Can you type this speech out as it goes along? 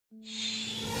I'm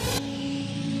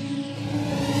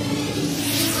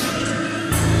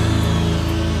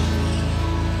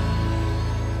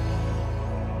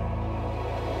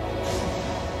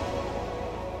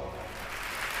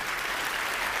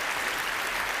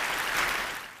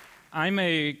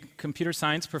a computer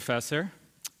science professor,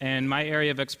 and my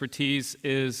area of expertise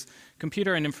is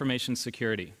computer and information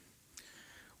security.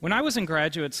 When I was in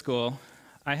graduate school,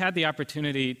 I had the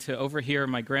opportunity to overhear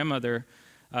my grandmother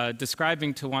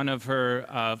describing to one of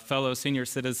her fellow senior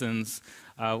citizens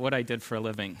what I did for a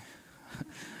living.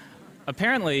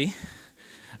 Apparently,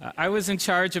 I was in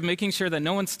charge of making sure that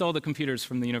no one stole the computers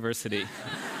from the university.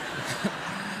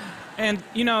 And,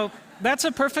 you know, that's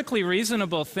a perfectly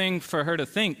reasonable thing for her to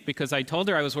think, because I told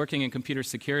her I was working in computer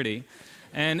security,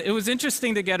 and it was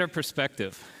interesting to get her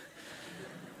perspective.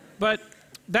 But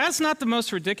that's not the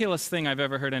most ridiculous thing I've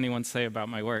ever heard anyone say about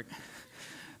my work.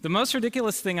 The most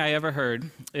ridiculous thing I ever heard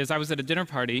is I was at a dinner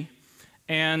party,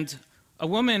 and a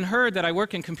woman heard that I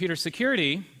work in computer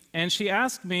security, and she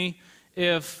asked me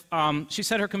if, she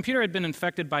said her computer had been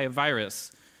infected by a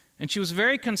virus, and she was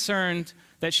very concerned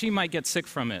that she might get sick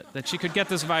from it, that she could get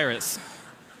this virus.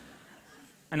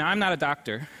 And I'm not a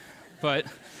doctor, but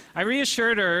I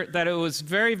reassured her that it was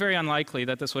very, very unlikely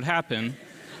that this would happen.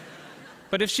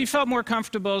 But if she felt more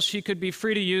comfortable, she could be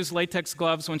free to use latex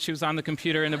gloves when she was on the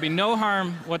computer, and there'd be no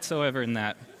harm whatsoever in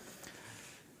that.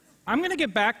 I'm going to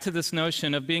get back to this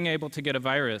notion of being able to get a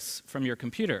virus from your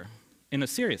computer in a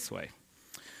serious way.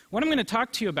 What I'm going to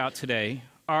talk to you about today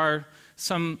are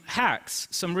some hacks,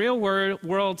 some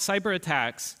real-world cyber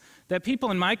attacks that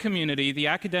people in my community, the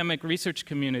academic research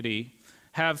community,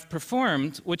 have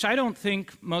performed, which I don't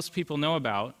think most people know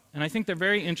about, and I think they're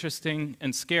very interesting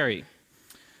and scary.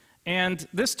 And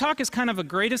this talk is kind of a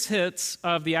greatest hits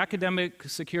of the academic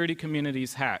security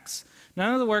community's hacks.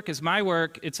 None of the work is my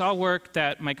work. It's all work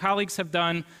that my colleagues have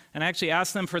done, and I actually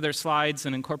asked them for their slides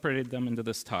and incorporated them into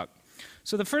this talk.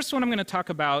 So the first one I'm going to talk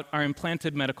about are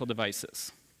implanted medical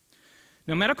devices.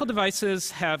 Now, medical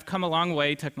devices have come a long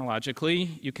way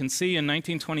technologically. You can see in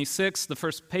 1926, the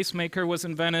first pacemaker was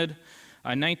invented.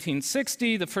 In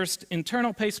 1960, the first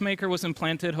internal pacemaker was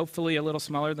implanted, hopefully a little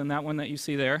smaller than that one that you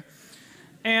see there.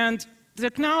 And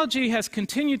technology has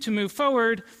continued to move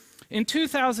forward. In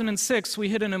 2006, we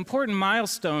hit an important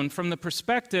milestone from the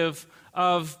perspective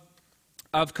of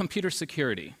computer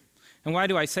security. And why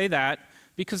do I say that?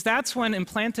 Because that's when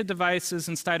implanted devices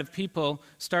inside of people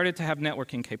started to have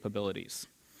networking capabilities.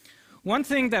 One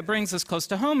thing that brings us close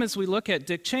to home is we look at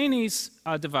Dick Cheney's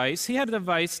device. He had a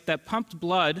device that pumped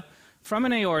blood from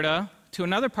an aorta to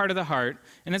another part of the heart,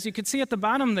 and as you can see at the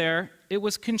bottom there, it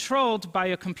was controlled by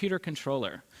a computer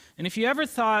controller. And if you ever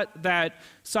thought that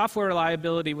software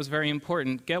reliability was very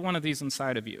important, get one of these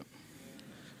inside of you.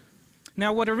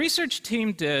 Now, what a research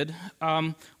team did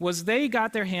was they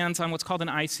got their hands on what's called an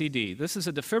ICD. This is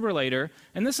a defibrillator,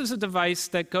 and this is a device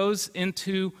that goes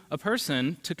into a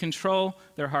person to control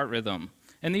their heart rhythm.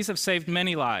 And these have saved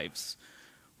many lives.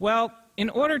 Well, in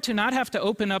order to not have to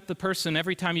open up the person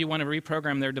every time you want to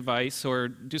reprogram their device or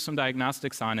do some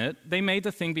diagnostics on it, they made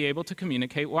the thing be able to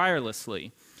communicate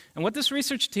wirelessly. And what this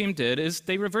research team did is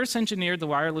they reverse engineered the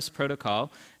wireless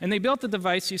protocol, and they built the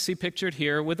device you see pictured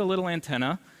here with a little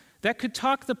antenna that could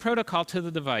talk the protocol to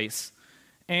the device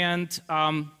and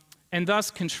thus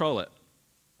control it.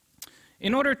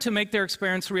 In order to make their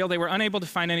experiments real, they were unable to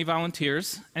find any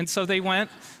volunteers, and so they went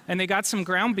and they got some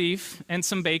ground beef and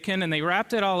some bacon, and they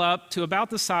wrapped it all up to about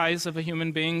the size of a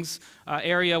human being's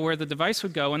area where the device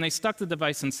would go, and they stuck the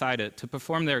device inside it to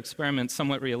perform their experiments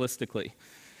somewhat realistically.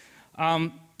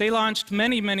 They launched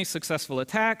many, many successful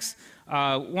attacks.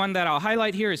 One that I'll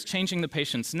highlight here is changing the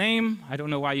patient's name. I don't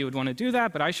know why you would want to do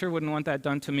that, but I sure wouldn't want that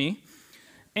done to me.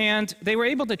 And they were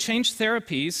able to change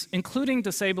therapies, including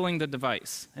disabling the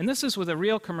device. And this is with a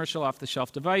real commercial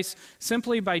off-the-shelf device,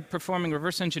 simply by performing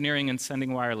reverse engineering and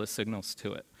sending wireless signals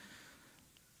to it.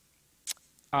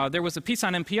 There was a piece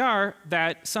on NPR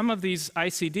that some of these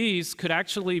ICDs could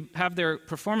actually have their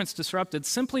performance disrupted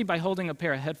simply by holding a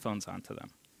pair of headphones onto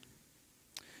them.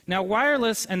 Now,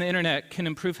 wireless and the internet can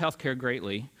improve healthcare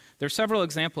greatly. There are several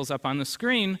examples up on the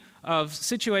screen of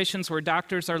situations where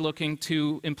doctors are looking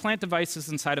to implant devices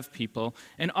inside of people,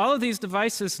 and all of these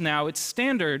devices now, it's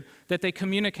standard that they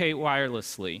communicate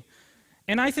wirelessly.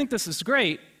 And I think this is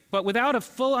great, but without a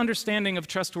full understanding of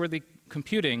trustworthy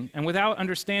computing, and without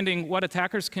understanding what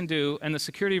attackers can do and the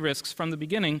security risks from the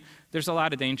beginning, there's a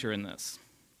lot of danger in this.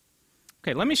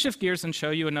 Okay, let me shift gears and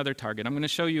show you another target. I'm going to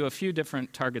show you a few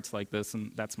different targets like this,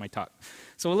 and that's my talk.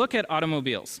 So we'll look at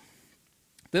automobiles.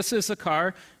 This is a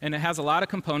car, and it has a lot of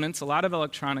components, a lot of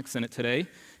electronics in it today.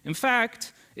 In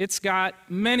fact, it's got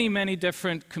many, many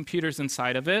different computers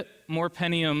inside of it, more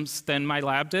Pentiums than my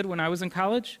lab did when I was in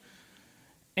college.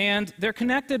 And they're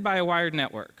connected by a wired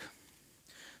network.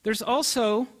 There's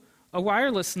also a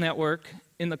wireless network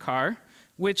in the car,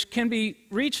 which can be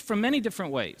reached from many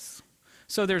different ways.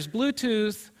 So there's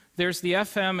Bluetooth, there's the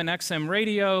FM and XM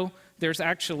radio, there's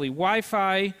actually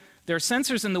Wi-Fi, there are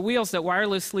sensors in the wheels that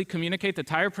wirelessly communicate the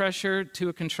tire pressure to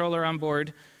a controller on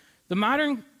board. The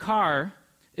modern car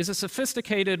is a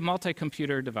sophisticated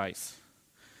multi-computer device.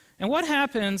 And what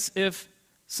happens if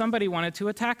somebody wanted to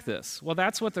attack this? Well,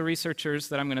 that's what the researchers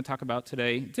that I'm going to talk about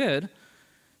today did.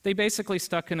 They basically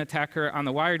stuck an attacker on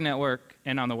the wired network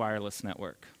and on the wireless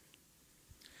network.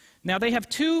 Now, they have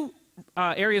two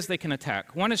areas they can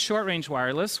attack. One is short-range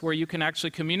wireless, where you can actually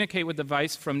communicate with the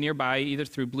device from nearby, either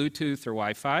through Bluetooth or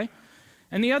Wi-Fi.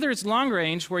 And the other is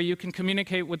long-range, where you can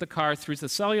communicate with the car through the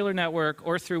cellular network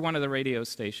or through one of the radio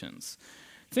stations.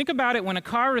 Think about it, when a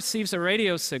car receives a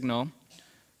radio signal,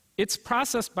 it's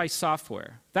processed by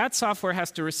software. That software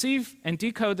has to receive and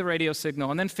decode the radio signal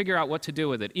and then figure out what to do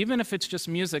with it, even if it's just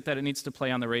music that it needs to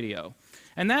play on the radio.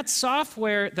 And that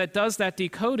software that does that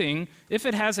decoding, if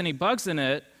it has any bugs in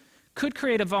it, could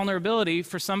create a vulnerability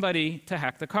for somebody to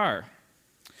hack the car.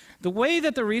 The way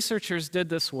that the researchers did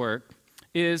this work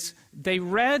is they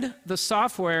read the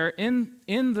software in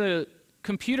the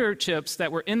computer chips that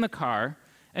were in the car,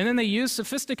 and then they used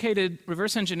sophisticated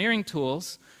reverse engineering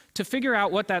tools to figure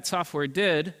out what that software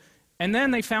did, and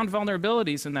then they found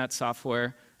vulnerabilities in that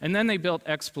software, and then they built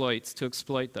exploits to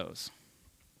exploit those.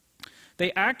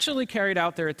 They actually carried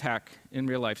out their attack in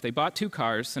real life. They bought two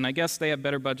cars, and I guess they have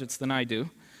better budgets than I do.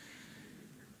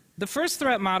 The first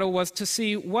threat model was to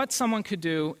see what someone could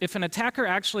do if an attacker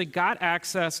actually got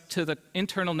access to the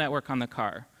internal network on the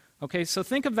car. Okay, so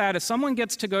think of that as someone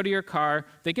gets to go to your car,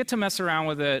 they get to mess around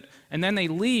with it, and then they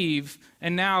leave,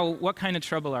 and now what kind of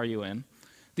trouble are you in?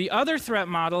 The other threat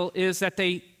model is that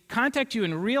they contact you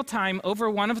in real time over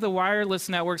one of the wireless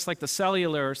networks like the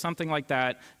cellular or something like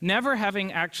that, never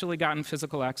having actually gotten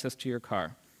physical access to your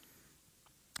car.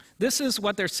 This is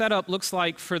what their setup looks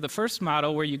like for the first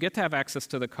model, where you get to have access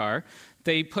to the car.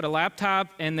 They put a laptop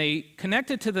and they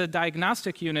connected to the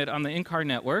diagnostic unit on the in-car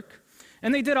network,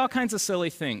 and they did all kinds of silly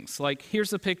things. Like,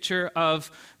 here's a picture of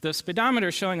the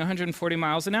speedometer showing 140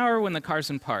 miles an hour when the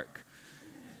car's in park.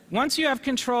 Once you have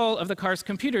control of the car's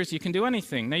computers, you can do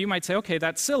anything. Now you might say, okay,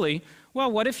 that's silly.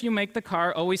 Well, what if you make the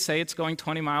car always say it's going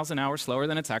 20 miles an hour slower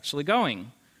than it's actually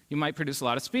going? You might produce a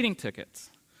lot of speeding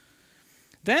tickets.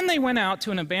 Then they went out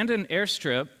to an abandoned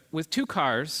airstrip with two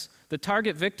cars, the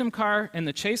target victim car and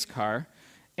the chase car,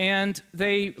 and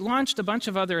they launched a bunch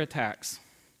of other attacks.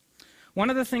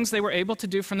 One of the things they were able to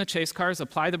do from the chase car is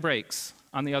apply the brakes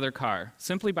on the other car,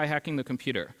 simply by hacking the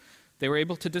computer. They were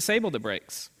able to disable the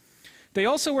brakes. They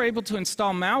also were able to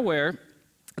install malware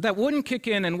that wouldn't kick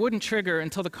in and wouldn't trigger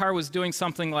until the car was doing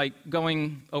something like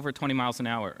going over 20 miles an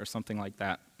hour or something like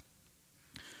that.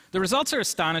 The results are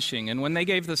astonishing, and when they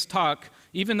gave this talk,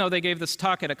 even though they gave this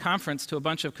talk at a conference to a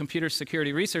bunch of computer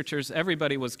security researchers,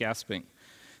 everybody was gasping.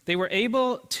 They were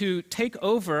able to take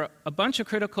over a bunch of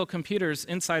critical computers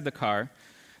inside the car: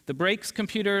 the brakes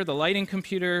computer, the lighting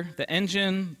computer, the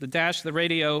engine, the dash, the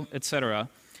radio, etc.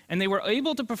 And they were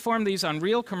able to perform these on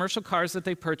real commercial cars that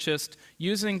they purchased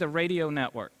using the radio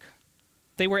network.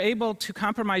 They were able to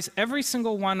compromise every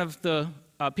single one of the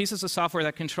pieces of software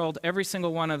that controlled every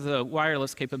single one of the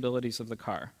wireless capabilities of the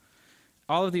car.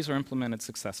 All of these were implemented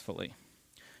successfully.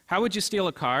 How would you steal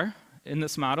a car in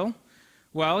this model?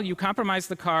 Well, you compromise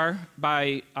the car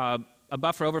by a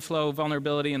buffer overflow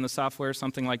vulnerability in the software,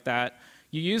 something like that.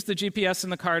 You use the GPS in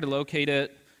the car to locate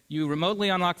it. You remotely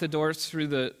unlock the doors through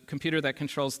the computer that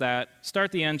controls that,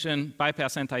 start the engine,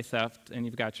 bypass anti-theft, and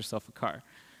you've got yourself a car.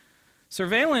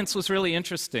 Surveillance was really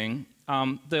interesting.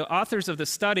 The authors of the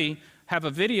study have a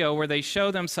video where they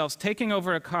show themselves taking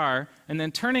over a car and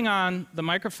then turning on the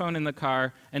microphone in the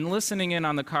car and listening in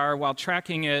on the car while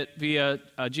tracking it via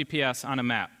a GPS on a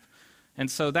map. And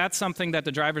so that's something that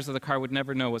the drivers of the car would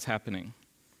never know was happening.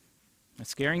 Am I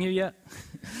scaring you yet?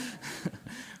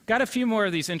 Got a few more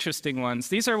of these interesting ones.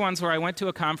 These are ones where I went to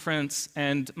a conference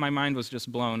and my mind was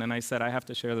just blown, and I said, I have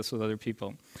to share this with other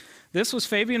people. This was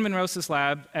Fabian Monrose's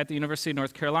lab at the University of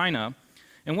North Carolina.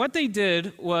 And what they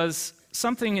did was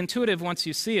something intuitive once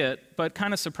you see it, but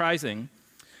kind of surprising.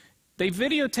 They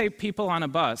videotaped people on a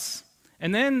bus,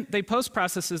 and then they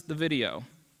post-processed the video.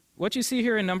 What you see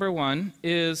here in number one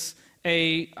is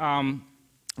a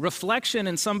reflection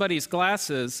in somebody's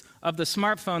glasses of the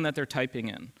smartphone that they're typing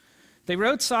in. They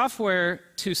wrote software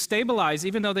to stabilize,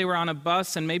 even though they were on a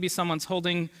bus and maybe someone's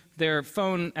holding their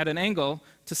phone at an angle,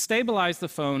 to stabilize the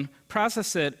phone,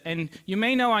 process it, and you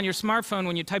may know on your smartphone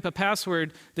when you type a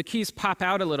password, the keys pop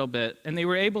out a little bit, and they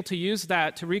were able to use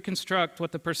that to reconstruct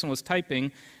what the person was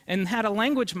typing and had a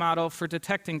language model for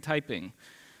detecting typing.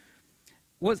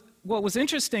 What was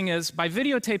interesting is by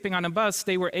videotaping on a bus,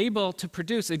 they were able to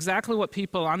produce exactly what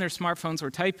people on their smartphones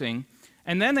were typing.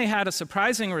 And then they had a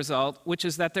surprising result, which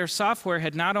is that their software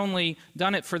had not only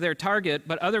done it for their target,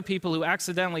 but other people who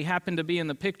accidentally happened to be in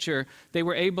the picture, they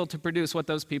were able to produce what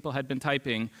those people had been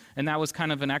typing. And that was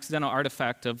kind of an accidental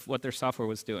artifact of what their software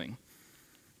was doing.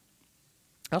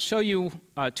 I'll show you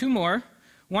two more.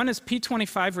 One is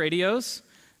P25 radios.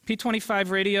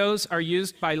 P25 radios are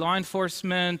used by law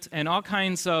enforcement and all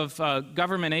kinds of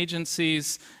government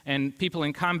agencies and people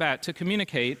in combat to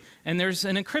communicate, and there's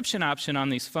an encryption option on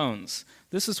these phones.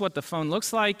 This is what the phone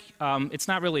looks like. It's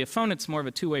not really a phone, it's more of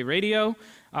a two-way radio.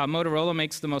 Motorola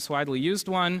makes the most widely used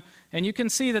one, and you can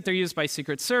see that they're used by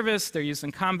Secret Service, they're used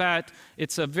in combat.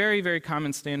 It's a very, very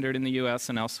common standard in the US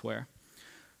and elsewhere.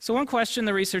 So one question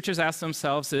the researchers asked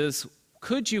themselves is,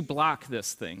 could you block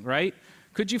this thing, right?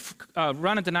 Could you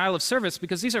run a denial of service?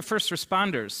 Because these are first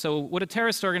responders. So would a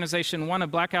terrorist organization want to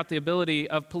black out the ability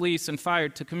of police and fire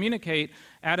to communicate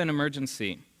at an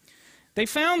emergency? They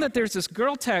found that there's this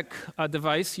GirlTech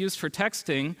device used for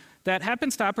texting that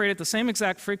happens to operate at the same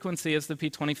exact frequency as the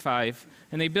P25,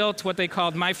 and they built what they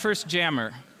called My First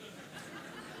Jammer.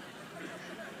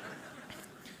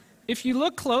 If you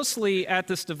look closely at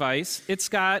this device, it's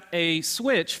got a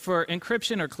switch for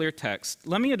encryption or clear text.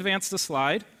 Let me advance the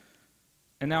slide.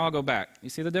 And now I'll go back. You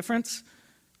see the difference?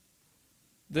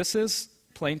 This is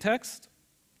plain text.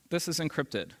 This is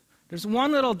encrypted. There's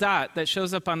one little dot that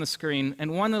shows up on the screen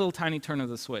and one little tiny turn of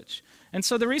the switch. And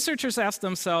so the researchers asked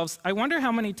themselves, I wonder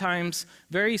how many times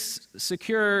very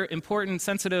secure, important,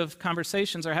 sensitive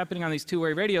conversations are happening on these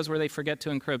two-way radios where they forget to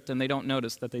encrypt and they don't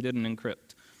notice that they didn't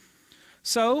encrypt.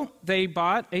 So they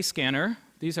bought a scanner.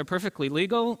 These are perfectly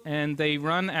legal, and they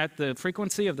run at the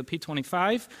frequency of the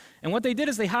P25. And what they did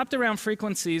is they hopped around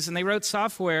frequencies, and they wrote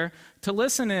software to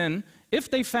listen in. If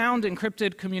they found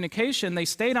encrypted communication, they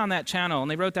stayed on that channel,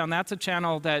 and they wrote down that's a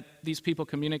channel that these people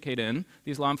communicate in,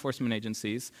 these law enforcement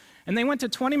agencies. And they went to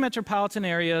 20 metropolitan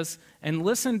areas and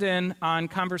listened in on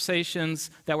conversations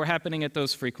that were happening at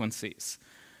those frequencies.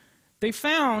 They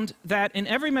found that in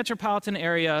every metropolitan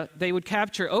area, they would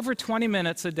capture over 20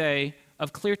 minutes a day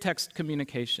of clear text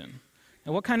communication.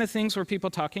 And what kind of things were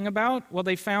people talking about? Well,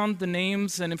 they found the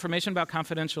names and information about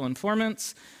confidential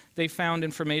informants. They found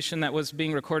information that was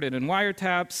being recorded in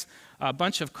wiretaps, a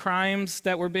bunch of crimes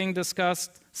that were being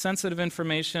discussed, sensitive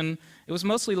information. It was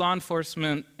mostly law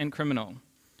enforcement and criminal.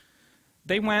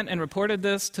 They went and reported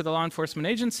this to the law enforcement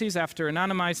agencies after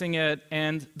anonymizing it,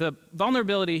 and the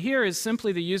vulnerability here is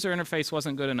simply the user interface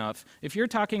wasn't good enough. If you're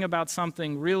talking about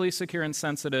something really secure and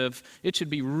sensitive, it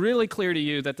should be really clear to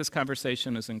you that this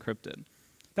conversation is encrypted.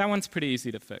 That one's pretty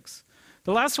easy to fix.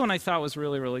 The last one I thought was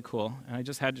really, really cool, and I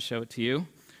just had to show it to you.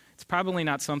 It's probably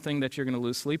not something that you're going to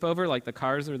lose sleep over, like the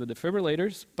cars or the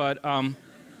defibrillators, but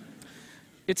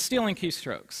it's stealing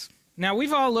keystrokes. Now,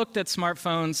 we've all looked at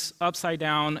smartphones upside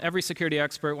down. Every security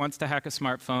expert wants to hack a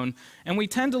smartphone. And we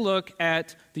tend to look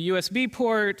at the USB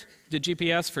port, the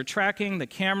GPS for tracking, the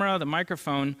camera, the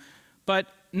microphone. But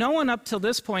no one up till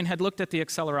this point had looked at the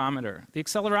accelerometer. The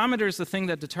accelerometer is the thing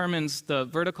that determines the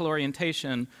vertical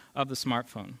orientation of the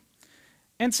smartphone.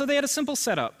 And so they had a simple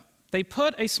setup. They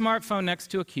put a smartphone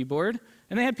next to a keyboard,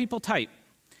 and they had people type.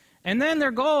 And then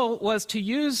their goal was to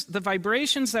use the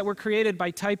vibrations that were created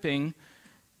by typing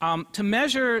to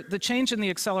measure the change in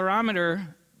the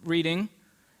accelerometer reading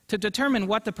to determine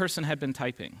what the person had been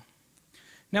typing.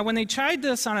 Now, when they tried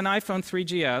this on an iPhone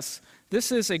 3GS,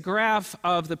 this is a graph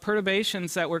of the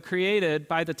perturbations that were created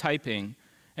by the typing.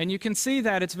 And you can see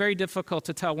that it's very difficult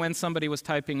to tell when somebody was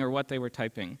typing or what they were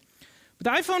typing.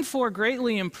 But the iPhone 4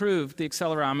 greatly improved the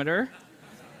accelerometer.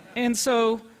 And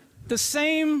so the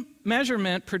same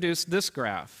measurement produced this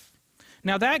graph.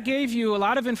 Now, that gave you a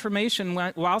lot of information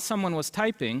while someone was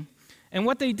typing. And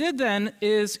what they did then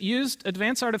is used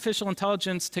advanced artificial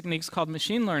intelligence techniques called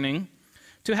machine learning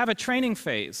to have a training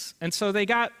phase. And so they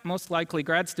got, most likely,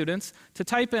 grad students to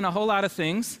type in a whole lot of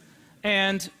things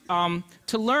and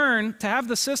to learn, to have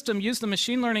the system use the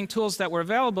machine learning tools that were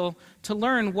available to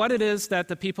learn what it is that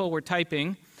the people were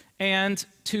typing and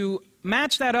to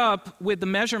match that up with the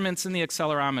measurements in the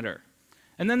accelerometer.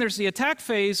 And then there's the attack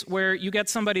phase where you get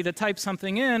somebody to type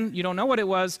something in, you don't know what it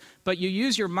was, but you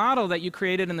use your model that you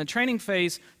created in the training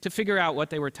phase to figure out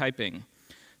what they were typing.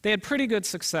 They had pretty good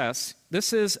success.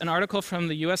 This is an article from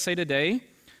the USA Today.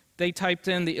 they typed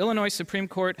in, the Illinois Supreme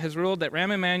Court has ruled that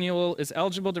Rahm Emanuel is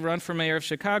eligible to run for mayor of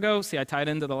Chicago. See, I tied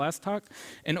into the last talk.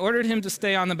 And ordered him to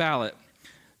stay on the ballot.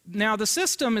 Now, the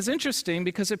system is interesting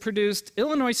because it produced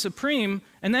Illinois Supreme,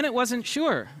 and then it wasn't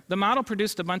sure. The model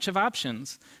produced a bunch of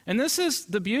options. And this is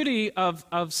the beauty of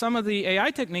some of the AI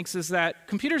techniques, is that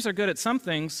computers are good at some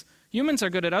things, humans are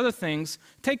good at other things.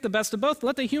 Take the best of both.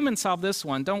 Let the human solve this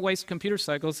one. Don't waste computer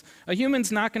cycles. A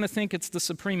human's not going to think it's the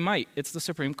supreme might. It's the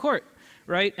Supreme Court,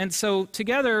 right? And so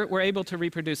together, we're able to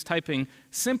reproduce typing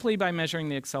simply by measuring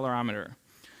the accelerometer.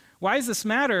 Why does this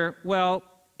matter? Well,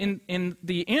 in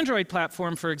the Android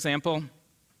platform, for example,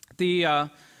 the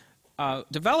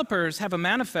developers have a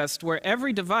manifest where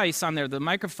every device on there, the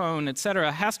microphone, et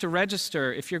cetera, has to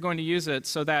register if you're going to use it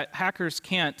so that hackers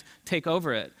can't take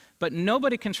over it. But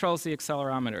nobody controls the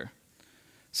accelerometer.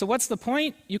 So what's the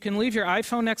point? You can leave your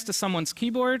iPhone next to someone's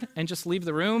keyboard and just leave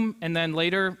the room and then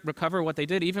later recover what they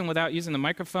did, even without using the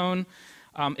microphone.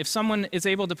 If someone is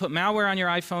able to put malware on your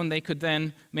iPhone, they could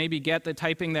then maybe get the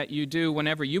typing that you do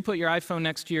whenever you put your iPhone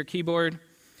next to your keyboard.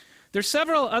 There's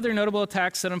several other notable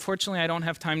attacks that unfortunately I don't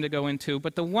have time to go into,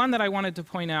 but the one that I wanted to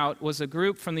point out was a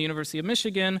group from the University of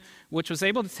Michigan which was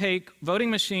able to take voting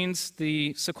machines,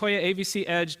 the Sequoia AVC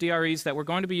Edge DREs that were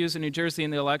going to be used in New Jersey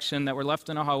in the election that were left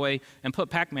in a hallway, and put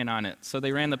Pac-Man on it. So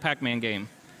they ran the Pac-Man game.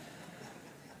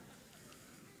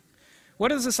 What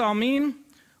does this all mean?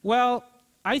 Well,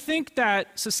 I think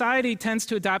that society tends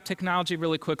to adopt technology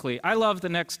really quickly. I love the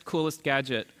next coolest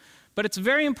gadget. But it's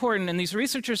very important, and these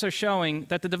researchers are showing,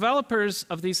 that the developers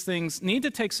of these things need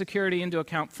to take security into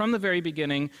account from the very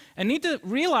beginning and need to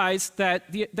realize that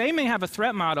they may have a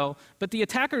threat model, but the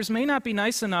attackers may not be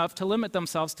nice enough to limit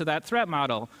themselves to that threat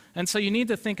model. And so you need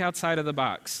to think outside of the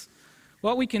box.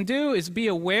 What we can do is be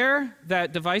aware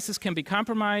that devices can be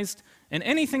compromised, and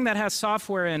anything that has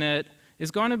software in it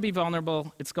is going to be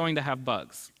vulnerable. It's going to have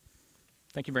bugs.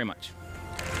 Thank you very much.